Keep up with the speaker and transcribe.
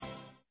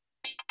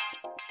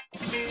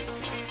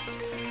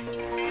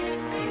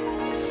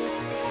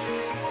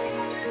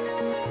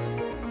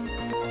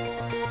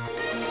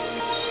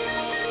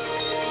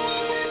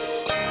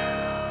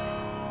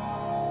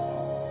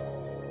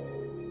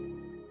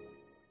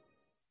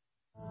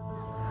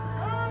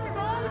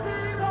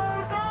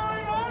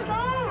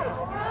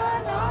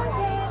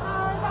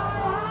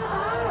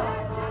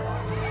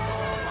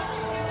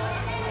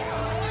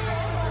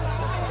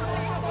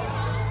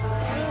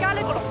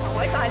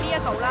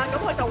一度啦，咁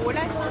佢就會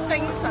咧正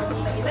常而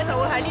言咧就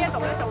會喺呢一度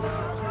咧就會。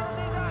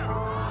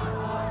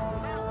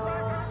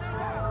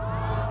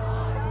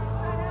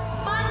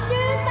民怨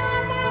大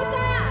爆炸！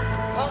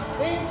行騙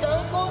長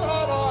官下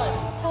台！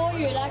呼籲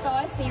咧各位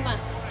市民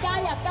加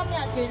入今日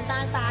元旦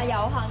大遊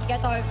行嘅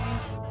隊伍。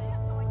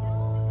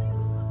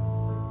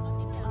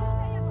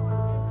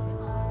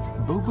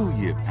 Bobo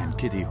Yip and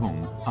Kitty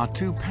Hung are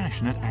two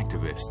passionate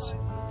activists.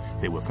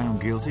 They were found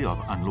guilty of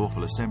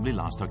unlawful assembly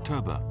last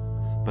October,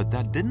 but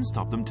that didn't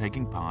stop them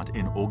taking part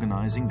in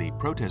organizing the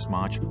protest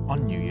march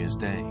on New Year's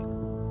Day.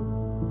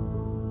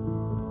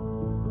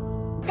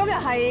 今日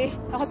係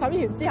我審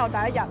完之後第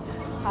一日，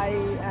係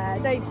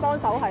即係幫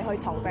手係去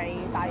籌備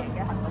大型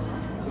嘅行動，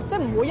即係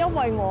唔會因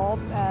為我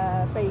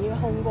被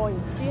控過，然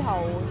之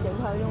後影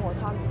響咗我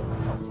參與嘅活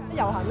動。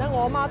遊行咧，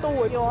我阿媽都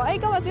會叫我，今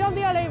日小心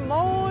啲啊，你唔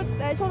好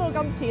衝到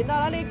咁前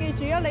啊，你記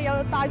住啊，你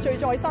有大罪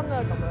在身啊，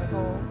咁樣咯。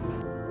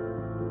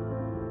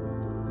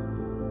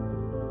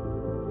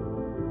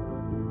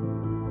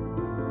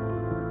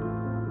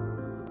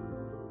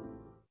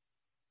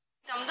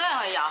咁多人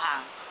去遊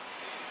行，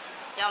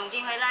又唔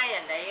見佢拉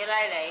人哋，要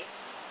拉你。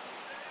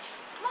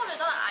咁我哋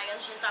都係嗌緊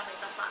選擇性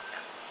執法㗎，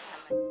係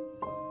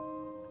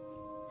咪？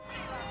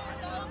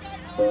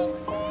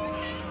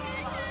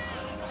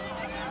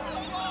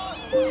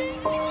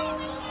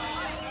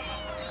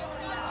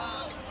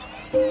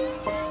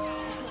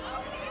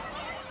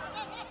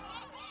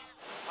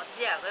我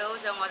知啊，佢好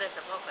想我哋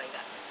support 佢㗎，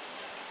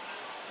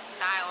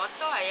但係我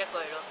都係一句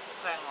咯，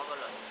佢係我個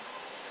女，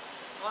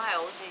我係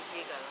好自私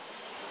㗎。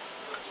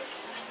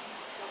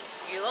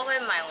如果佢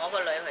唔係我個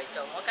女去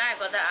做，我梗係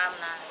覺得啱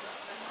啦。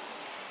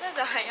即係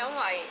就係因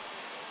為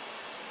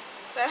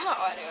佢係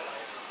我哋個女，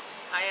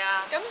係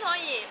啊。咁所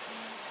以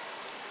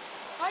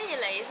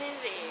你先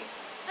至，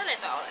即係你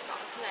對我嚟講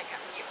先係緊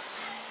要。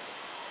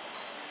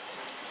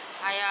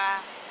係啊，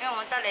因為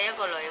我得你一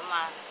個女啊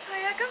嘛。係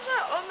啊，咁所以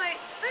我咪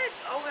即係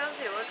我有時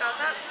會覺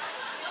得，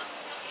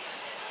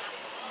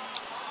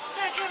即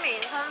係出面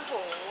辛苦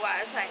或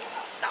者成，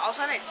但我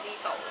想你知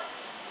道。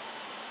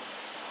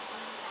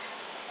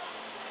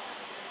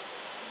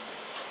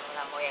好啦，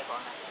冇嘢講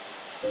啦，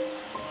唔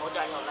好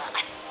再嘈啦，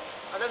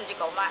我都唔知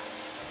講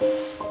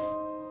乜。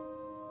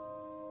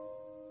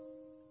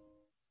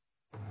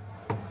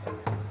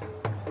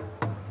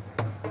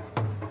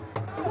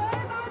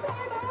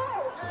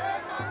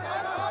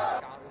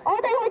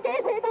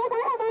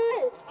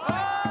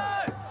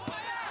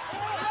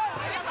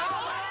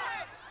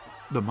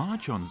The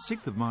march on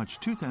 6th of March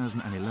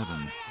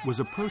 2011 was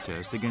a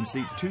protest against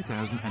the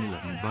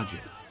 2011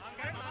 budget.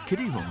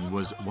 Kitty Hung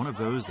was one of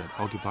those that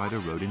occupied a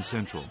road in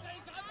Central.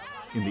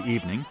 In the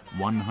evening,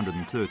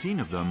 113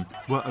 of them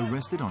were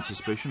arrested on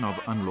suspicion of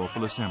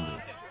unlawful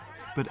assembly.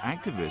 But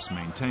activists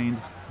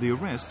maintained the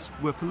arrests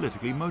were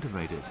politically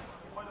motivated.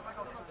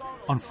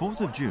 On 4th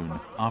of June,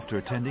 after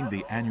attending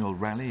the annual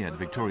rally at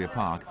Victoria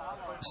Park,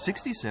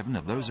 67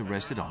 of those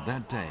arrested on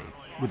that day,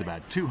 with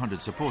about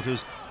 200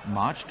 supporters,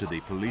 marched to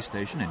the police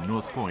station in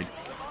North Point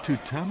to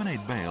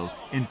terminate bail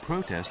in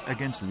protest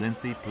against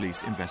lengthy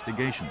police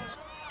investigations.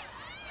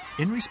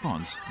 In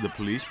response, the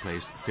police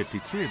placed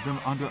 53 of them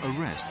under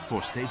arrest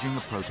for staging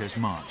a protest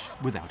march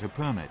without a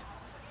permit,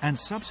 and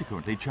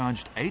subsequently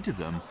charged 8 of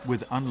them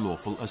with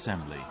unlawful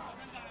assembly.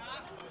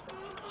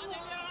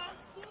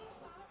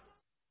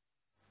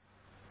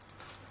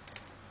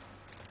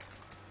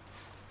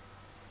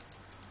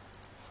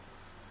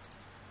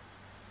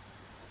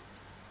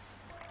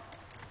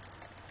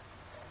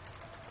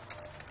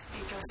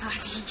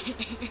 Saturday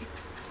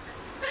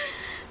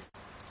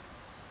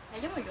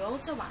因為如果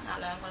即係還押2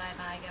個禮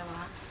拜嘅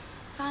話，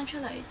翻出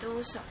嚟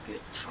都10月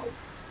頭，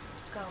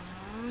咁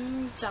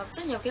就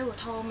真係有機會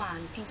拖慢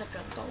編輯進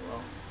度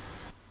咯。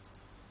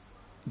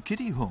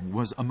Kitty Hung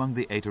was among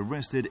the 8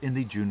 arrested in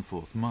the June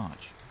 4th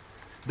march.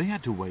 They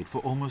had to wait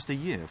for almost a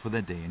year for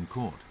their day in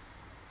court.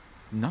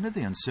 None of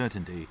the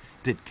uncertainty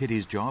did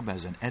Kitty's job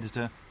as an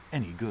editor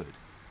any good.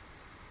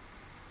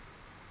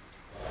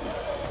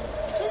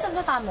 唔知使唔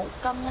使帶毛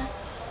巾呢？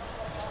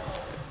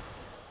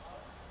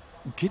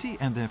 Kitty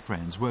and their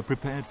friends were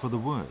prepared for the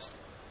worst.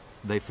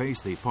 They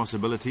faced the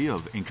possibility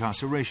of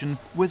incarceration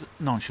with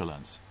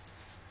nonchalance.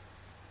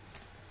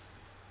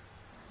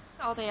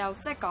 我哋又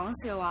即係講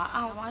笑話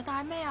啊，話你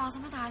帶咩啊？使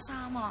唔使帶衫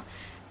啊？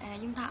要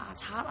唔帶牙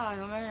刷啊？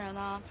咁樣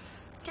啦。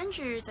跟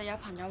住就有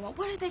朋友話：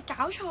喂，你哋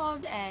搞錯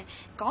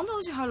講到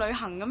好似去旅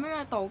行咁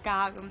樣度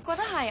假咁，覺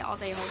得係我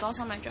哋好多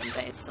心理準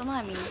備，真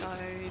係面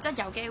對即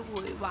係有機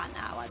會還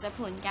押或者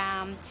判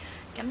監，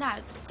咁但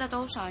係即係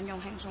都想用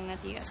輕鬆一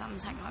啲嘅心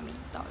情去面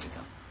對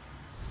㗎。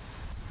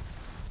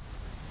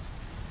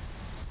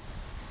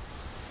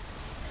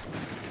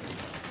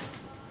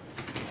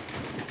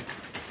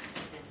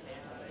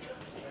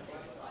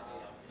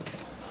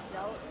有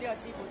呢個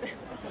師傅啫，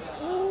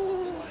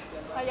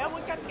係有一碗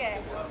吉嘅，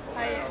係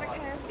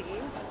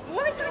Mackenzie。哇！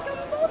你帶咁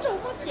多做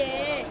乜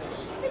嘢？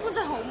呢本真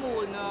係好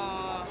悶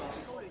啊！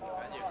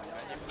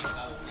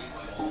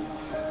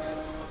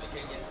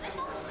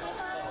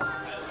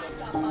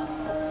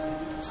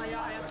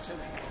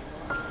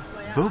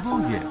 Bobo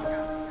Yip,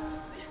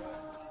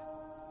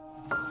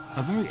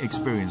 a very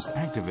experienced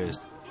activist,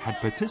 had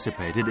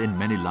participated in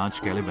many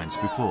large-scale events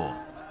before.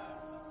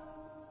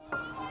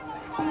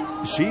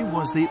 She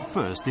was the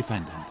first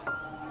defendant.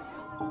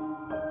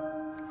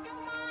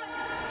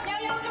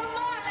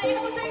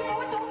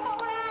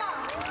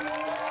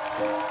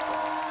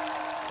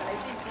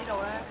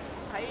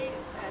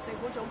 政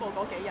府總部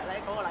嗰幾日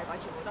咧，嗰個禮拜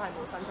全部都係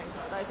冇申請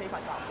場，都係非法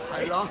集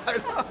會。係咯係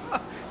咯，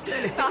即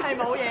係但係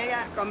冇嘢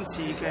嘅。今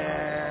次嘅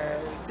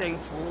政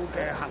府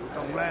嘅行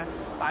動咧，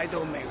擺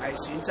到明係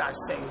選擇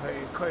性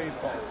去拘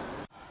捕。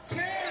撤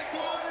回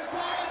國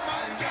民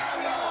教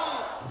育，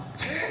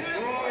撤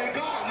回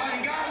國民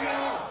教育，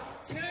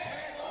撤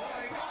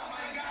回國民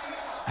教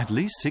育。At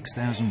least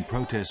 6,000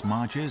 protest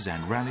marches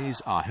and rallies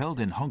are held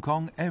in Hong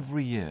Kong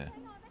every year.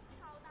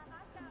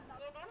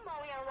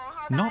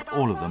 Not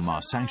all of them are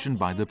sanctioned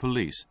by the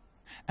police,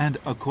 and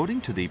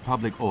according to the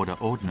Public Order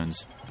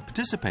Ordinance,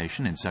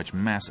 participation in such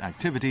mass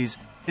activities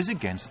is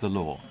against the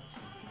law.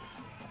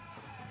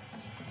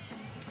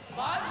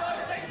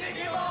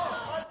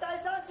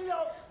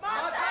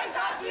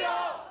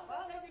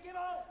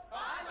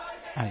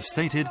 As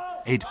stated,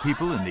 8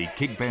 people in the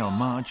Kick Bail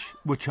March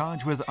were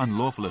charged with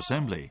unlawful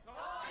assembly.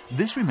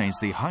 This remains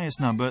the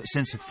highest number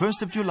since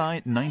 1st of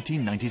July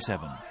 1997.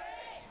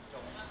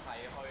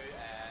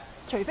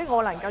 除非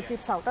我能夠接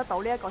受得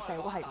到呢一個社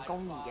會係唔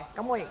公義嘅，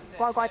咁我仍然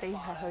乖乖地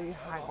係去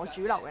行我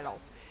主流嘅路。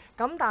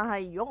咁但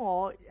係如果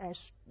我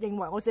認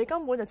為我自己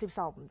根本就接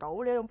受唔到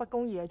呢種不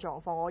公義嘅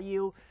狀況，我要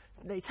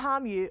嚟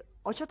參與，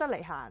我出得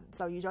嚟行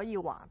就預咗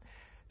要還。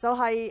就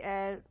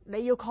係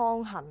你要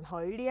抗衡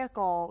佢呢一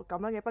個咁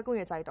樣嘅不公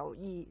義制度，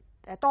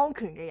而當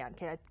權嘅人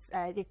其實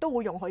亦都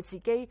會用佢自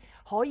己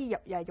可以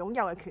擁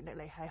有嘅權力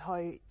嚟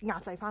係去壓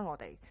制返我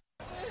哋。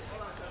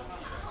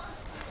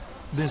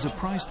There's a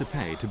price to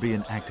pay to be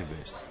an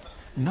activist,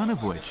 none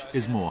of which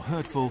is more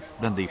hurtful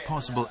than the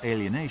possible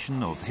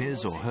alienation of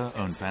his or her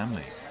own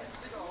family.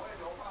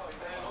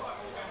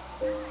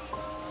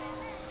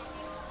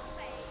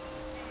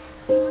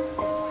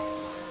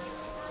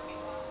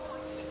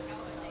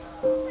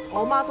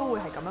 我媽都會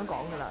係咁樣講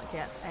㗎啦，其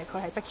實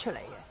佢係逼出嚟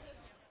嘅。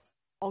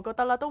我覺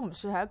得啦，都唔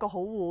算係一個好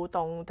互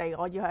動地，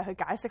我要係去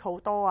解釋好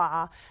多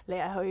啊，你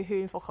係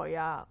去勸服佢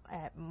啊，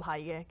唔係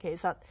嘅，其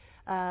實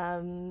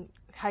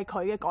係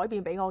佢嘅改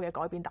變比我嘅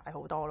改變大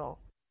好多咯。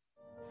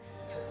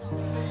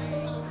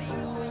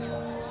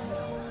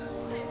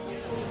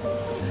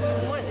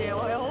冇事，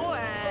我係好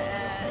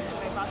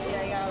明白事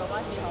嚟㗎，老巴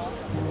士可。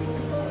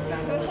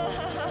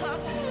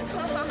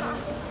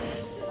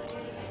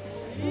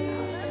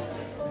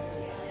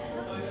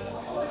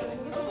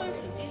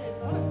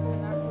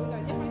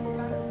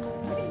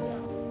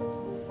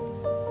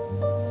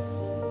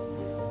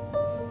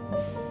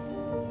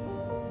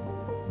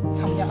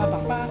琴日阿爸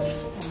爸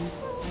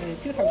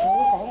朝頭早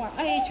講話，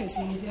隨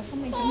時有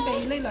心理準備，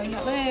呢2日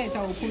咧就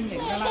判刑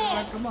㗎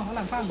啦，咁啊可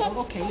能返唔到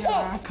屋企㗎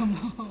啦咁。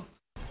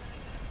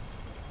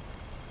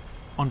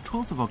On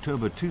 12th of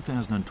October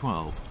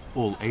 2012,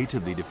 all 8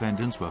 of the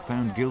defendants were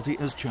found guilty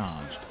as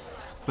charged,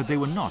 but they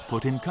were not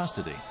put in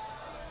custody.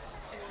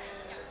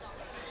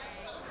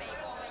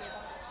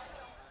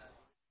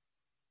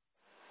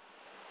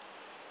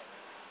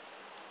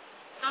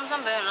 擔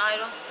心俾人拉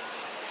咯，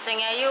成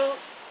日要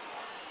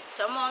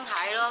上網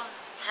睇咯，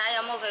睇下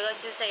有冇佢嘅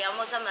消息，有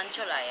冇新聞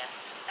出嚟啊！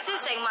即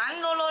係成晚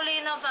囉囉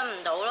攣咯，瞓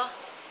唔到咯，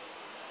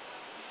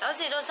有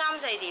時到3、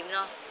4點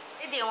咯。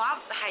啲電話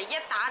係一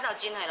打就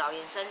轉係留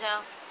言信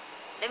箱，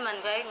你問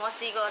佢，我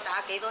試過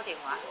打幾多電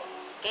話，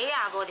幾廿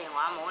個電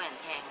話冇人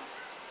聽。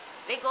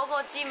你嗰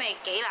個滋味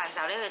幾難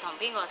受，你去同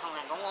邊個同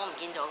人講我唔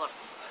見咗個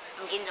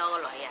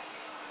女啊！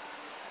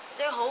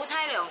即係好凄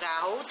涼㗎，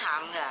好慘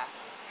㗎，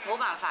冇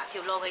辦法，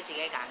條路佢自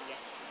己揀嘅。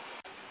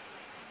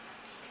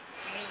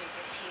語言嘅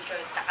次序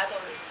打到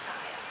亂晒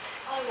啊！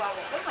我哋話黃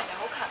毓民又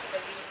好強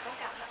嘅語言風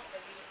格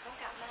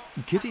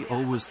咩？ Kitty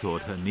always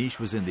thought her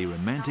niche was in the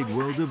romantic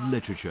world of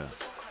literature.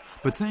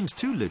 But thanks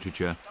to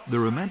literature, the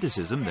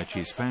romanticism that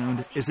she's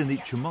found is in the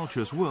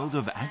tumultuous world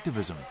of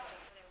activism.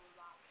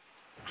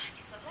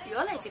 如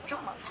果你接觸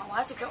文學或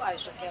者接觸藝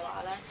術嘅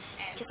話咧，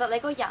其實你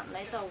個人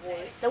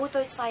你會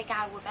對世界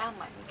會比較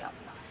敏感。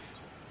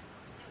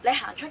你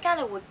行出街，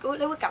你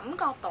會感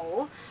覺到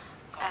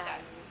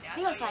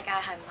呢個世界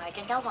係唔係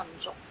更加混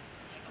濁？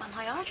文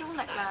學有一種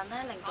力量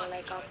咧，令到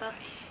你覺得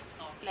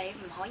你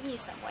唔可以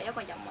成為一個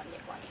人云亦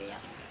云嘅人。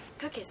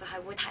佢其實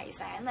係會提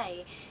醒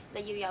你，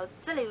你要有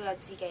自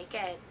己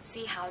嘅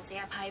思考、自己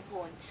嘅批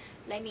判。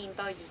你面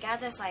對而家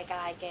世界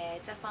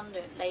嘅紛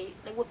亂，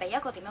你會俾一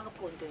個點樣嘅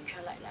判斷出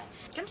嚟咧？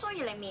咁所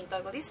以你面對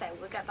嗰啲社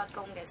會嘅不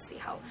公嘅時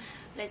候，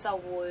你就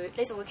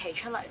會企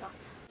出嚟咯。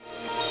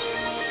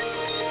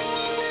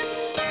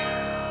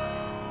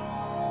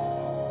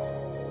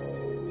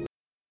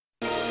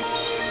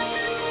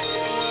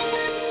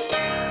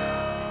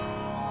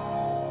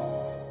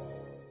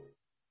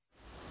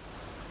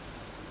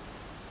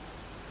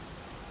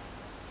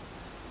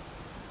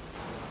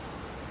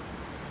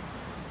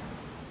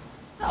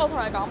我同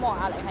你講冇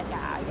壓力係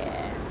假嘅，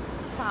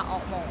發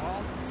惡夢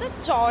咯，即係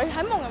再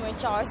喺夢入面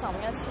再審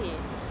一次，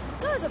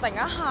跟住就突然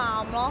間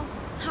喊咯，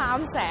喊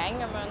醒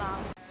咁樣啦。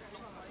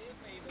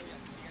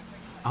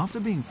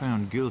After being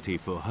found guilty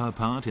for her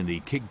part in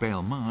the Kick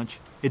Bail March,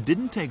 it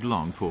didn't take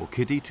long for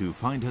Kitty to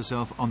find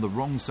herself on the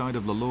wrong side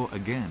of the law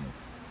again.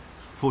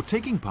 For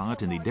taking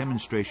part in the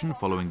demonstration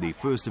following the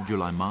 1st of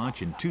July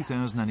march in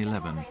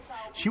 2011,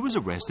 she was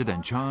arrested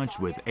and charged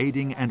with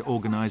aiding and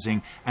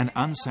organizing an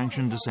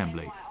unsanctioned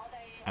assembly.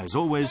 As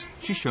always,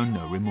 she's shown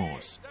no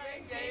remorse.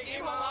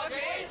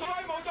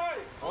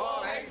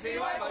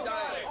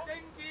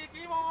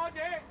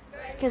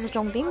 其實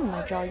重點唔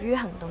係在於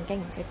行動激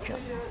唔激進，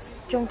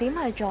重點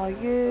係在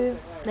於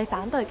你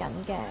反對緊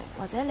嘅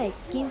或者你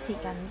堅持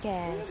緊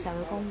嘅社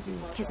會公義，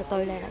其實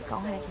對你嚟講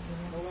係一件點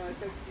樣嘅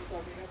事？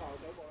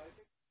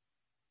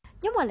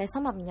因為你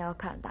心入面有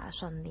個強大嘅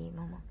信念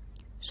啊嘛，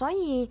所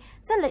以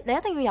即係你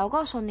一定要有嗰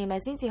個信念，你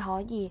先至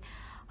可以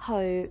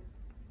去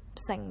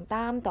承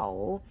擔到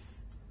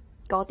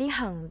嗰啲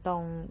行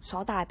動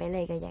所帶俾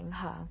你嘅影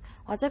響，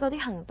或者嗰啲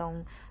行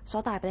動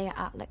所帶俾你嘅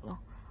壓力咯。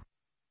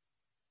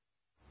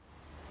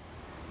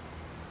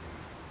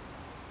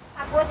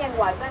法官認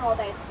為，即係我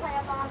哋七一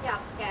當日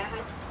嘅喺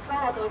北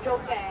海道中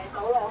嘅堵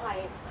路係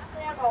即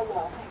係一個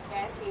和平嘅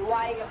示威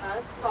咁樣，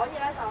所以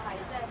咧就係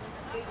即係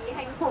予以輕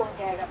判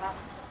嘅咁樣。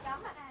咁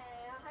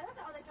係咯，就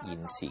我哋現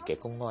時嘅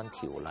公安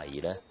條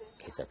例咧，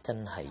其實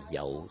真係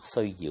有需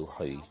要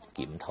去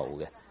檢討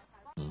嘅，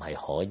唔係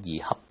可以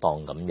恰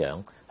當咁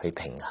樣去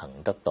平衡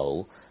得到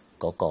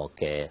嗰個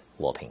嘅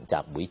和平集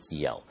會自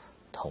由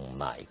同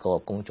埋嗰個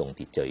公眾秩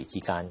序之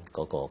間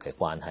嗰個嘅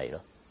關係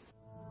咯。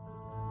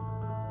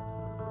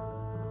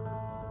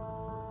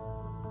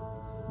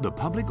The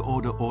Public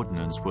Order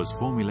Ordinance was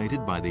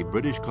formulated by the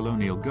British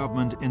colonial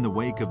government in the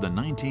wake of the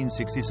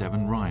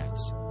 1967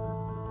 riots.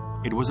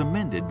 It was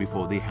amended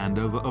before the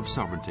handover of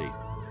sovereignty.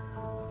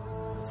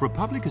 For a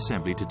public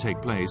assembly to take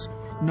place,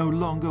 no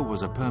longer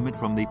was a permit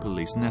from the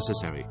police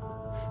necessary.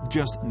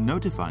 Just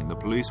notifying the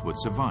police would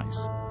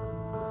suffice.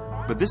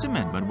 But this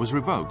amendment was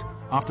revoked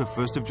after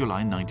 1st of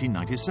July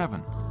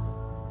 1997.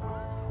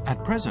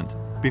 At present,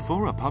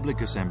 before a public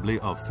assembly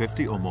of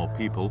 50 or more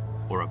people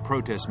or a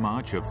protest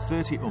march of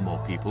 30 or more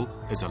people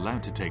is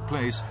allowed to take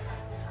place,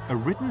 a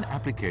written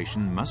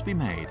application must be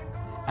made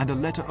and a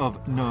letter of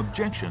no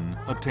objection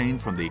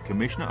obtained from the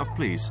Commissioner of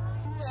Police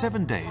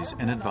 7 days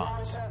in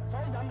advance.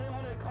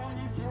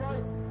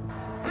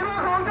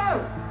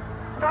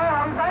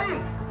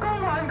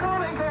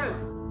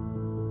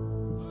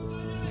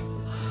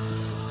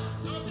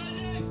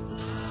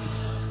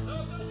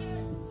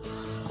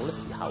 好多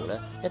時候咧，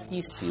一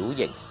啲小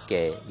型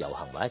嘅遊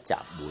行或者集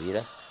會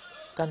咧，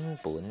根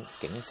本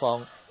警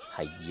方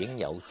係已經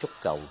有足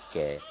夠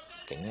嘅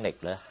警力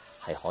咧，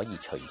係可以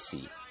隨時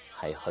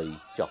係去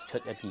作出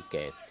一啲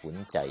嘅管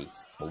制，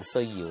冇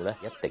需要咧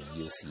一定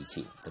要事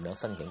前咁樣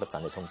申請不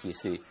反對通知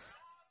書。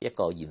一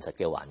個現實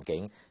嘅環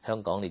境，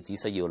香港你只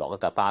需要落一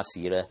架巴士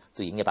咧，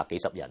都已經100幾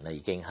十人啦，已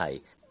經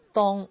係。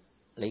當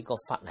你個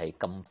法係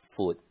咁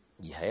闊，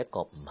而係一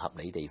個唔合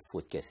理地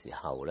闊嘅時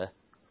候咧，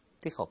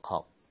的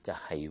確就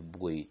係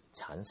會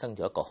產生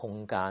咗一個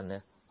空間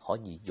咧，可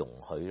以容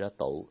許得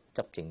到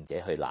執政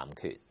者去濫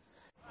權。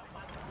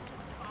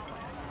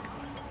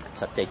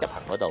實際執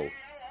行嗰度，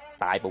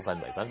大部分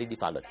違反呢啲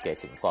法律嘅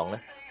情況咧，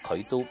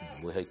佢都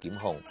唔會去檢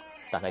控，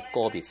但係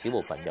個別小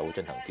部分又會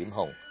進行檢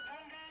控。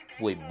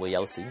會唔會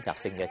有選擇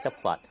性嘅執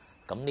法？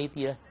咁呢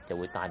啲咧就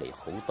會帶嚟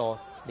好多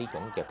呢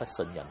種嘅不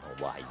信任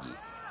同懷疑。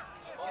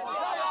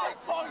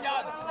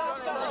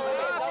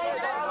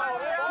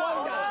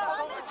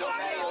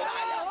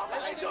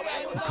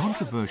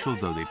Controversial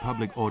though the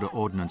Public Order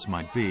Ordinance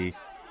might be,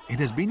 it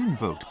has been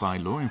invoked by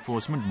law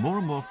enforcement more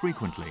and more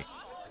frequently.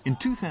 In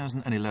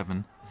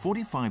 2011,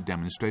 45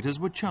 demonstrators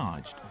were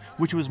charged,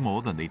 which was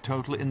more than the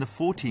total in the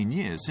 14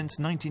 years since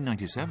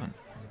 1997.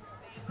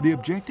 The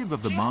objective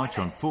of the march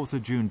on 4th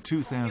of June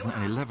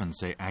 2011,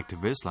 say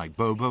activists like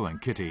Bobo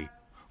and Kitty,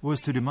 was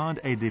to demand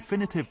a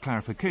definitive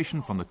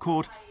clarification from the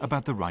court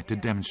about the right to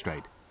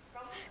demonstrate.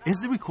 Is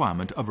the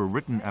requirement of a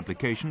written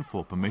application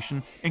for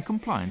permission in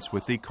compliance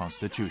with the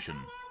Constitution?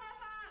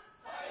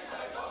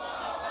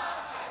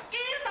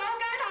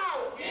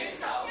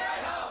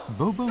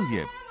 Bobo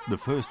Yip, the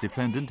first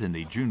defendant in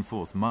the June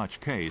 4th March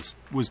case,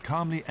 was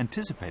calmly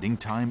anticipating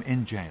time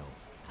in jail.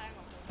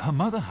 Her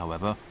mother,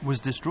 however, was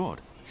distraught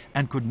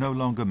and could no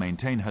longer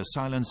maintain her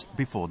silence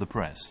before the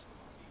press.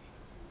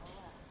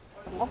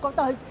 我覺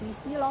得佢自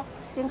私咯，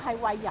淨係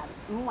為人，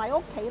唔為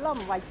屋企咯，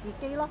唔為自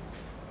己咯，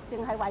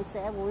淨係為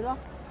社會咯。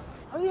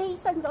佢犧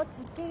牲咗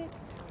自己，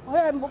佢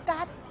係冇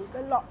家庭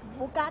嘅落，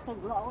冇家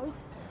庭落去，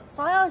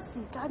所有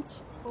時間全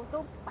部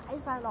都擺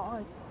晒落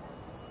去。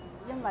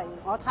因為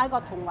我太過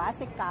童話式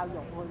教育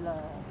佢啦，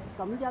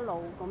咁一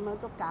路咁樣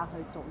都教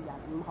佢做人，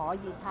唔可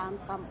以貪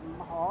心，唔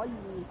可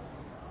以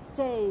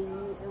即係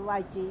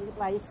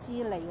為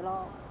私利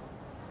咯。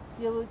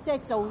要即係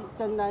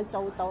盡量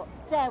做到，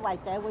即係為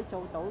社會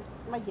做到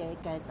乜嘢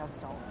嘅就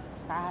做。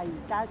但係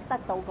而家得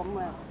到咁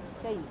嘅，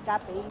即係而家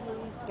俾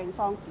警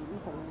方檢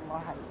控，我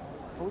係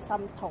好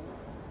心痛。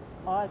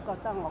我係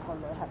覺得我個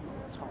女係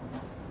冇錯。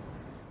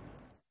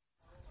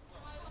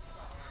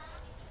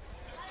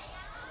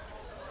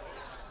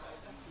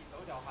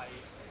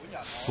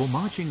For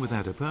marching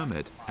without a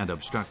permit and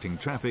obstructing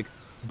traffic,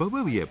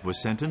 Bobo Yip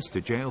was sentenced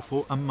to jail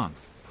for a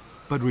month,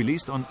 but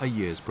released on a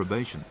year's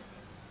probation.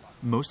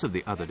 Most of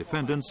the other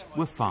defendants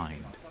were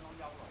fined.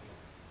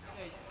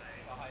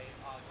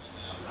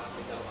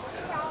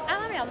 啱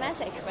啱有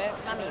message 俾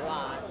媽咪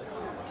話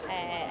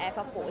罰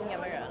款咁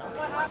樣樣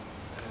咯，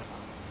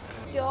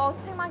叫我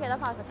聽晚記得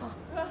翻去食飯。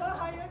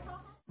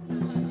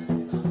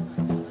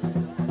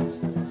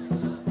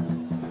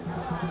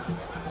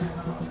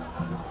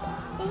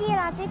依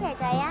攞支皮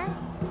仔啊！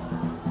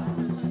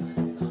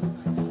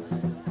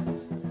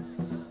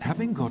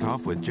 Having got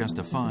off with just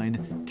a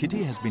fine,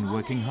 Kitty has been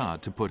working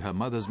hard to put her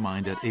mother's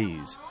mind at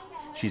ease.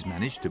 She's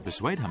managed to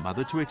persuade her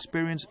mother to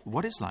experience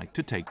what it's like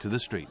to take to the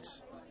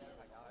streets.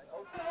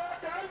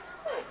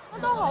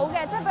 都好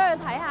嘅，即係俾佢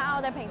睇下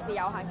我哋平時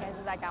遊行其實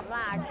就係咁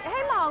啦。希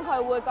望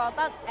佢會覺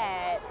得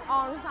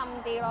安心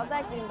啲咯，即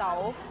係見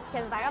到其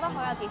實大家都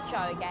好有秩序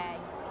嘅。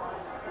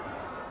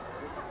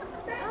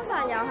通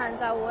常遊行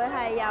就會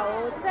係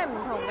有即係唔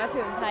同嘅團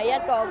體一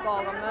個個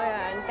咁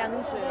樣跟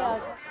住咯。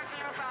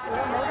你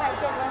唔好太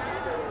激咯，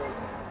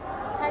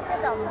太激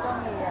就唔中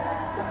意嘅啦，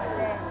係咪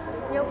先？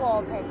要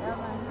和平啊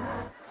嘛。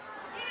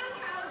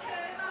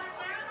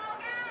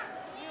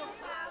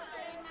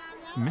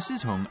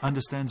 Mrs. Hong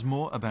understands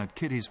more about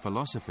Kitty's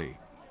philosophy,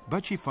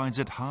 but she finds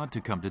it hard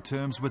to come to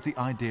terms with the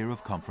idea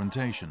of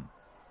confrontation.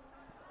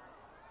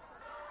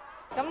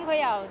 咁佢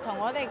又同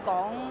我哋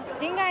講，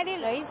點解啲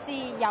女士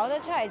有得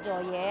出嚟做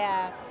嘢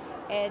啊？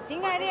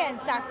點解啲人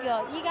紮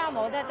腳依家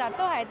冇得紮，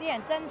都係啲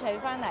人爭取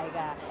翻嚟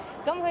㗎。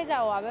咁佢就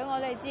話俾我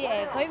哋知，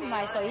佢唔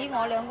係屬於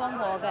我兩公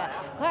婆嘅，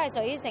佢係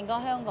屬於成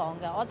個香港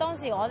嘅。我當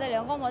時我哋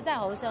兩公婆真係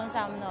好傷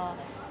心咯，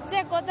即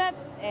係覺得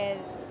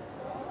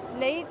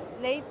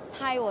你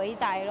太偉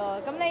大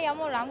咯，咁你有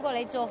冇諗過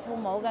你做父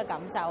母嘅感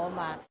受啊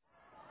嘛？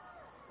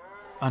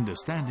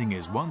 Understanding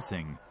is one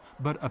thing,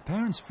 but a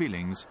parent's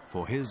feelings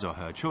for his or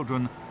her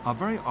children are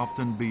very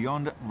often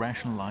beyond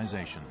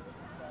rationalization.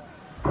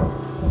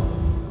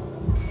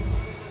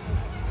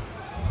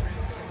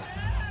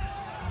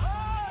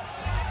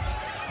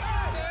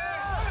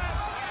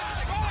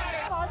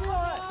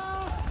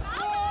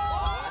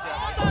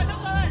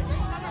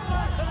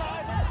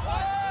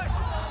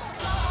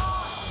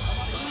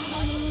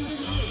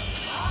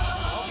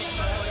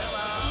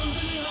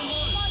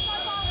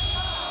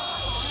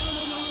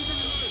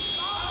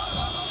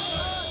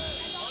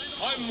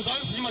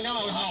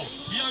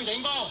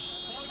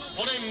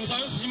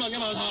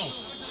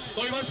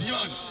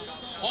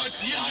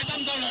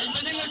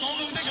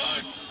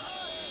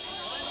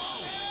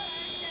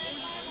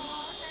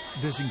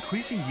 There's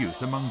increasing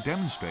youth among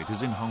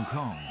demonstrators in Hong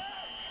Kong.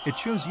 It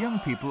shows young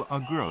people are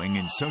growing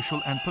in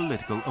social and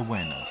political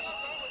awareness.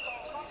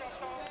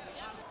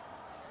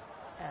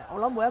 我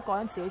諗每一個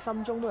人自己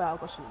心中都有一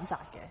個選擇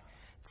嘅，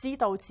知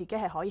道自己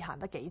係可以行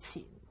得幾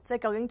前，即係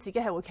究竟自己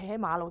係會企喺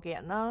馬路嘅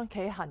人啦，企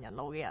喺行人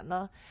路嘅人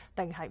啦，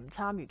定係唔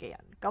參與嘅人？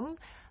咁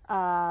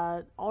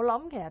我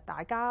諗其實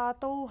大家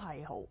都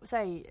係好，即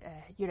係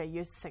越嚟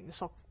越成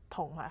熟。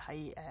 同埋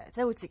係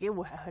即係會自己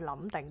會係去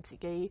諗定自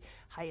己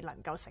係能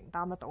夠承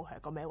擔得到係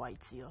個咩位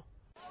置咯。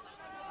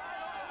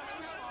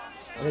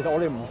其實我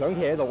哋唔想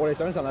企喺度，我哋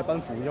想上禮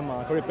賓府啫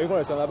嘛。佢哋俾我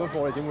哋上禮賓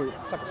府，我哋點會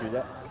塞住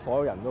啫？所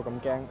有人都咁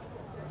驚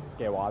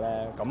嘅話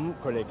咧，咁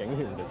佢哋警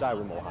權就真係會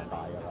無限大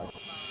㗎啦。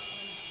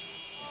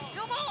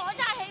如果我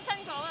真係犧牲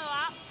咗嘅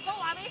話，我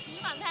話俾市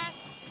民聽，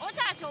我真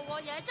係做過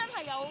嘢，真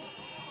係有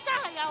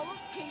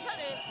權出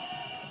嚟，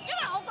因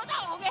為我覺得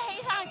我嘅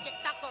犧牲係值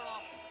得㗎咯。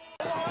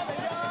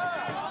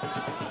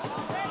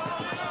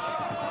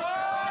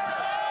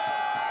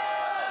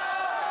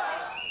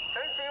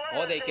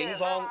 我哋警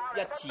方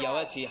一次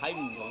又一次喺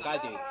唔同階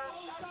段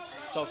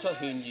作出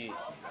勸喻，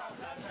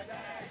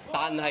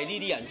但係呢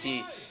啲人士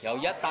由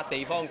一笪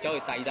地方走去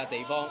第二笪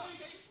地方，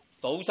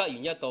堵塞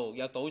完一度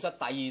又堵塞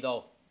第二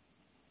度，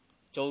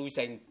造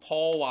成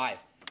破壞，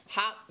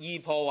刻意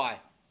破壞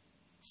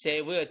社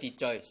會嘅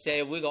秩序、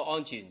社會嘅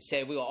安全、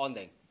社會嘅安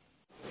寧。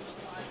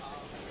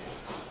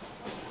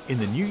 In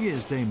the New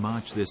Year's Day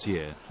march this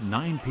year,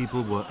 9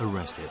 people were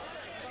arrested.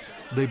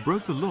 They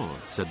broke the law,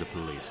 said the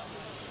police.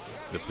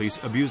 The police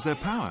abused their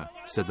power,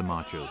 said the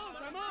marchers.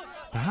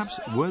 Perhaps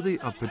worthy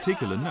of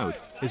particular note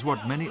is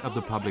what many of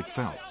the public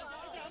felt.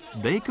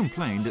 They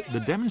complained the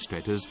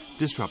demonstrators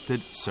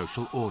disrupted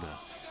social order.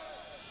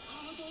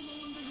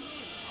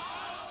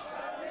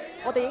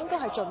 我哋應該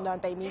係盡量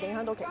避免影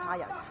響到其他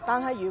人，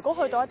但係如果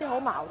去到一啲好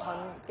矛盾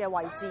嘅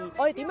位置，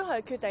我哋點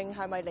樣去決定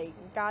係咪凌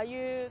駕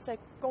於即係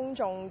公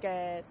眾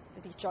嘅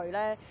秩序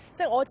咧？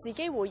即係我自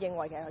己會認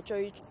為其實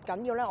最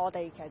緊要咧，我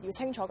哋其實要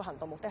清楚個行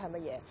動目的係乜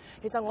嘢。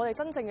其實我哋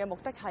真正嘅目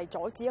的係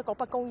阻止一個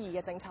不公義嘅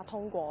政策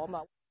通過啊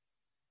嘛。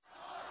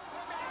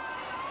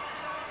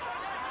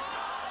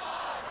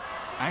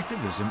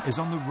Activism is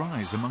on the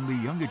rise among the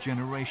younger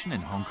generation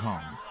in Hong Kong,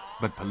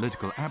 but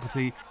political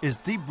apathy is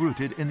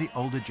deep-rooted in the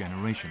older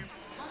generation,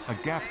 a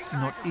gap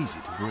not easy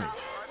to bridge.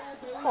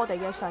 我哋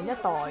嘅上一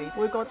代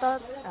會覺得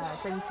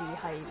政治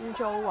係污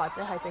糟或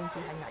者係政治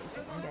係危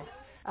險嘅，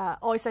愛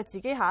錫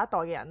自己下一代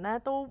嘅人咧，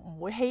都唔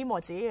會希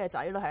望自己嘅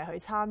仔女係去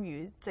參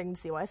與政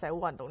治或者社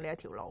會運動呢一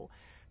條路。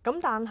咁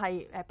但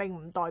係並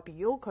唔代表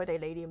佢哋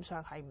理念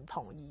上係唔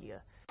同意嘅。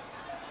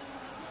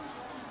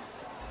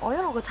我一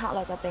路個策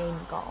略就避唔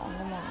講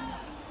㗎嘛。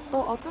到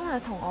我真係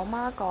同我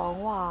媽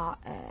講話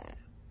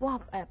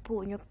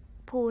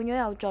判咗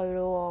有罪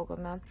咯喎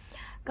咁樣，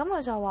咁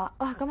佢就話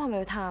哇，咁係咪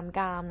要探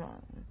監啦？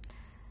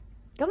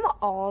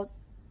咁我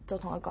就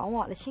同佢講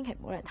話，你千祈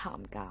唔好嚟探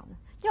監，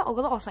因為我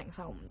覺得我承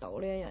受唔到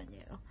呢一樣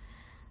嘢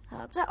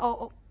咯。即係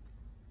我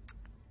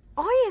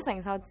可以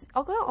承受，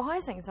我覺得我可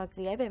以承受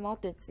自己被剝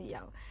奪自由，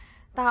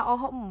但係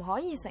我唔可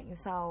以承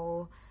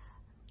受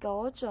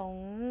嗰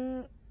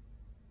種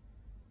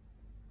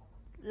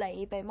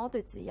你被剝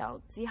奪自由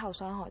之後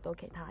傷害到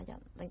其他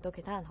人，令到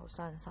其他人好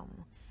傷心。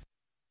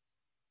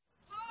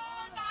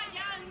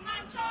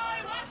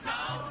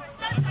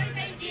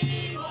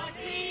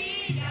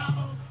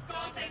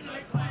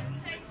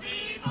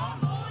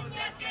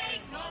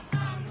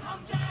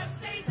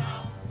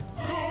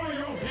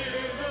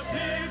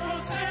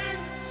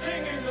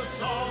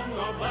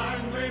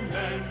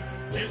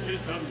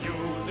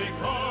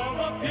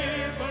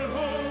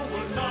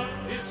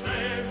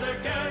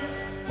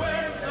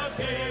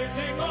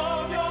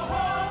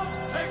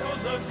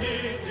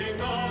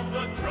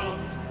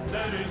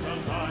There is a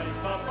life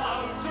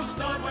about to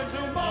start when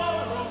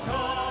tomorrow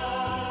comes.